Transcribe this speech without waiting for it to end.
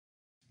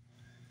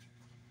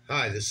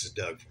Hi, this is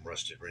Doug from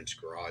Rusted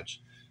Wrench Garage.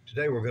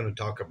 Today we're going to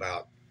talk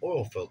about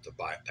oil filter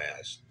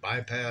bypass.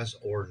 Bypass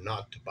or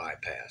not to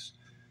bypass?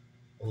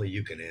 Only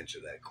you can answer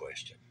that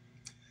question.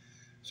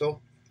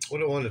 So,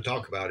 what I want to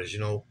talk about is,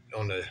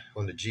 on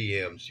the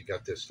GMs, you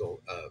got this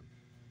little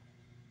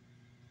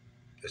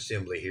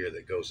assembly here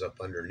that goes up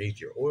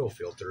underneath your oil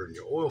filter, and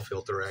your oil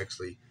filter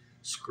actually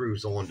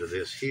screws onto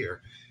this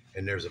here,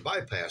 and there's a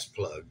bypass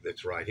plug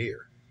that's right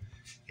here.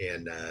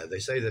 And they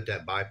say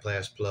that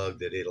bypass plug,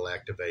 that it'll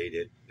activate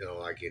it,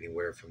 like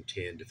anywhere from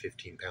 10 to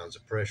 15 pounds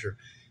of pressure.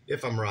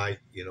 If I'm right,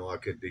 I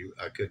could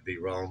be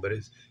wrong, but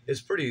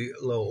it's pretty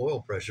low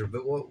oil pressure.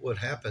 But what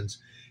happens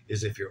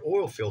is if your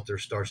oil filter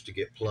starts to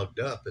get plugged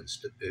up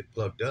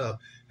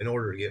in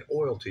order to get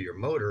oil to your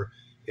motor,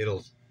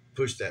 it'll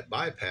push that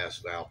bypass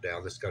valve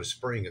down that's got a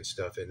spring and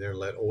stuff in there and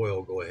let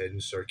oil go ahead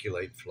and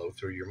circulate and flow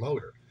through your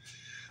motor.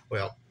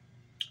 Well,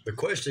 the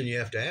question you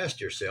have to ask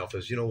yourself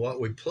is,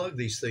 we plug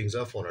these things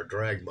up on our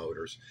drag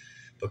motors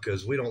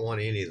because we don't want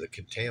any of the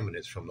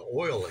contaminants from the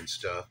oil and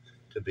stuff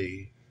to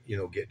be,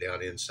 get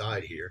down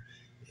inside here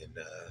and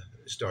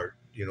start,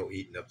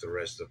 eating up the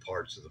rest of the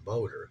parts of the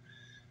motor.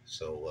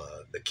 So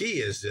the key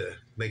is to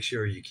make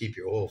sure you keep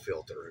your oil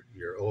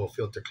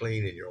filter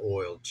clean and your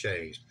oil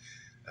changed.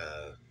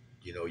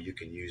 You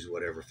can use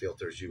whatever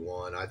filters you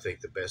want. I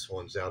think the best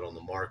ones out on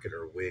the market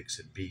are Wix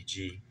and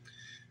BG.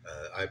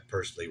 I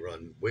personally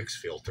run Wix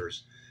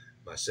filters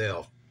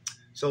myself.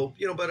 So,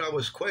 but I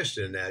was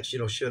questioning that,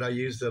 should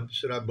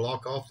I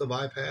block off the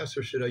bypass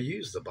or should I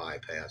use the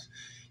bypass?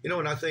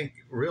 And I think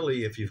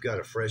really if you've got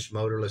a fresh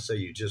motor, let's say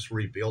you just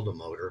rebuild a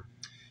motor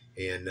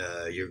and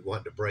you're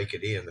wanting to break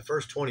it in, the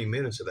first 20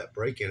 minutes of that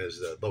break-in is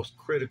the most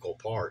critical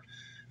part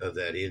of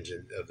that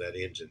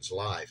engine's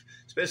life,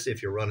 especially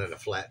if you're running a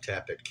flat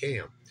tappet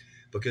cam.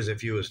 Because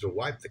if you was to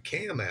wipe the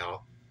cam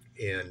out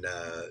and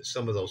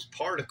some of those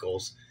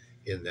particles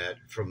in that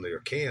from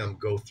your cam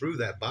go through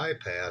that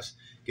bypass,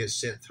 get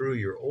sent through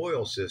your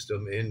oil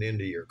system and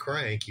into your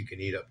crank, you can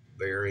eat up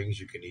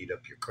bearings, you can eat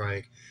up your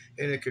crank,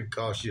 and it could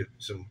cost you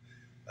some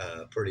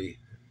pretty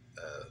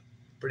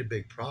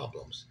big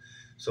problems.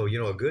 So,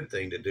 a good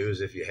thing to do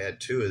is if you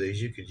had two of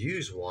these, you could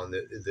use one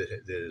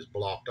that is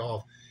blocked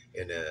off,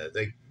 and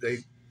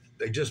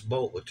they just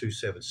bolt with 2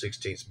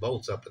 7/16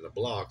 bolts up in the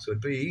block, so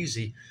it'd be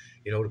easy,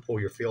 to pull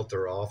your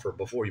filter off, or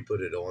before you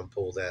put it on,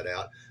 pull that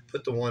out,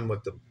 put the one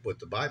with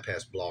the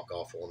bypass block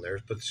off on there,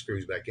 put the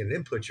screws back in,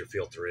 then put your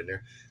filter in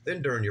there.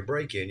 Then during your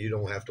break-in, you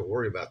don't have to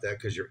worry about that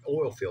because your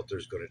oil filter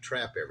is going to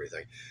trap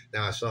everything.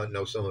 Now, I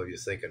know some of you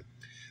thinking,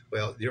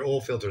 well, your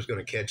oil filter is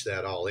going to catch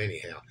that all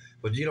anyhow.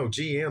 But,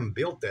 GM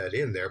built that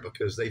in there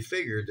because they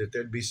figured that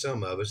there'd be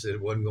some of us that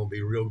wasn't going to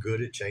be real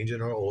good at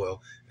changing our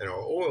oil and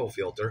our oil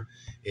filter.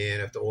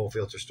 And if the oil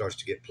filter starts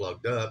to get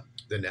plugged up,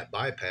 then that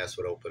bypass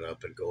would open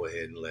up and go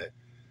ahead and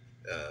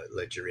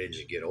let your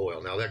engine get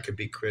oil. Now, that could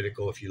be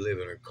critical if you live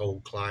in a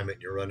cold climate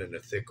and you're running a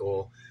thick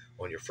oil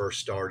on your first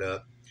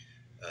startup.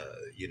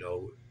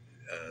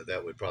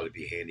 That would probably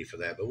be handy for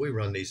that. But we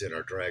run these in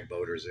our drag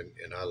motors,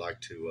 and I like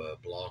to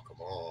block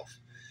them off.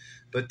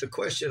 But the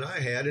question I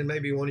had, and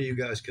maybe one of you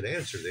guys could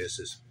answer this,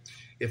 is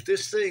if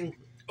this thing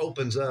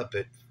opens up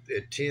at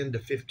 10 to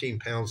 15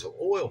 pounds of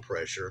oil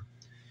pressure,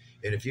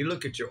 and if you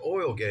look at your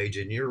oil gauge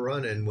and you're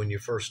running, when you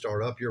first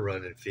start up, you're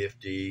running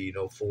 50,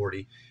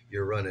 40,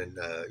 you're running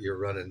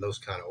those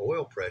kind of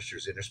oil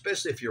pressures, and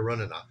especially if you're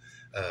running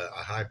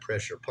a high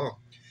pressure pump,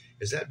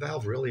 is that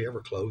valve really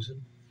ever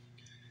closing?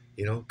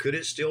 Could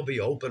it still be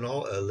open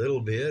a little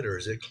bit, or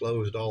is it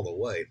closed all the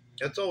way?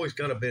 That's always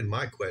kind of been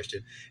my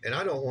question. And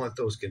I don't want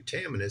those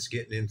contaminants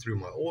getting in through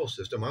my oil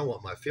system. I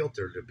want my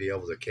filter to be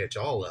able to catch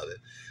all of it.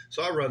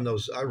 So I run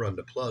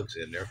the plugs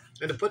in there.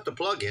 And to put the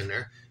plug in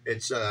there,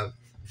 it's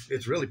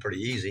really pretty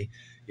easy.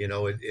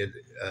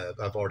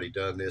 I've already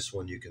done this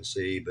one, you can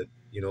see, but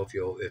if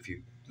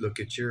you look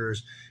at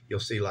yours, you'll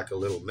see like a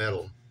little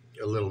metal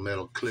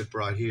clip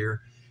right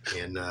here.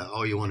 And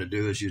all you want to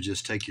do is you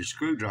just take your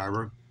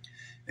screwdriver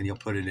and you'll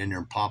put it in there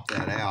and pop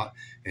that out,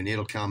 and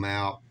it'll come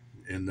out,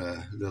 and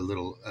the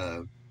little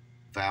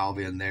valve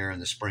in there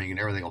and the spring and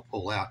everything will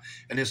pull out,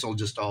 and this will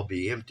just all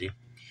be empty.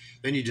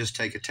 Then you just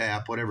take a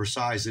tap, whatever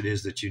size it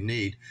is that you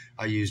need.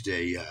 I used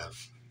a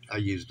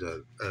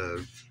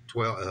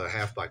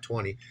 12 by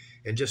 20,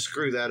 and just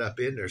screw that up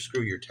in there.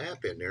 Screw your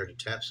tap in there to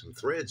tap some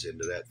threads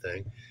into that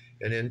thing,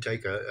 and then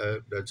take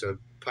that's a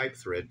pipe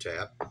thread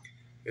tap.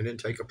 And then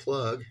take a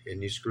plug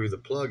and you screw the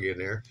plug in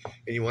there,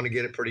 and you want to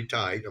get it pretty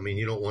tight. I mean,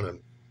 you don't want to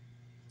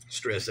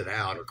stress it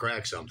out or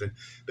crack something,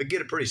 but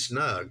get it pretty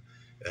snug.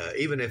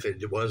 Even if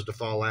it was to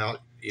fall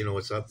out,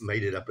 it's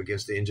made it up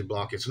against the engine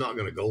block. It's not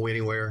going to go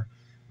anywhere,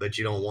 but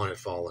you don't want it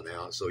falling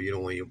out. So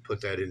when you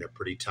put that in there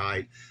pretty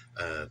tight,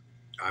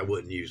 I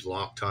wouldn't use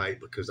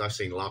Loctite, because I've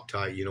seen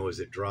Loctite, as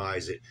it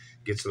dries, it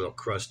gets a little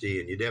crusty,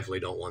 and you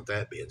definitely don't want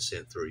that being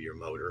sent through your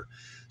motor.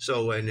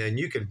 So, and then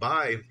you can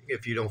buy,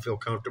 if you don't feel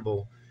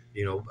comfortable,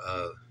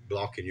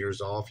 blocking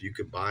yours off, you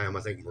could buy them.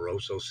 I think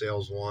Moroso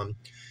sells one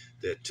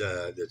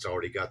that's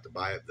already got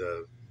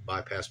the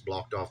bypass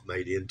blocked off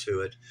made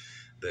into it.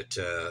 But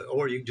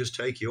or you can just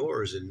take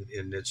yours,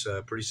 and it's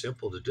pretty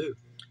simple to do.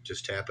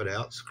 Just tap it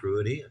out, screw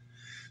it in.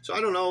 So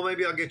I don't know.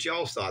 Maybe I'll get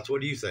y'all's thoughts. What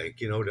do you think?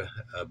 To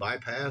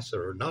bypass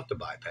or not to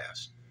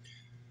bypass?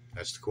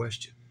 That's the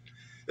question.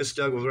 This is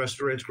Doug with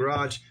Restaurants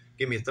Garage.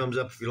 Give me a thumbs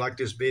up if you like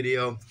this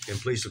video, and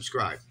please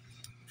subscribe.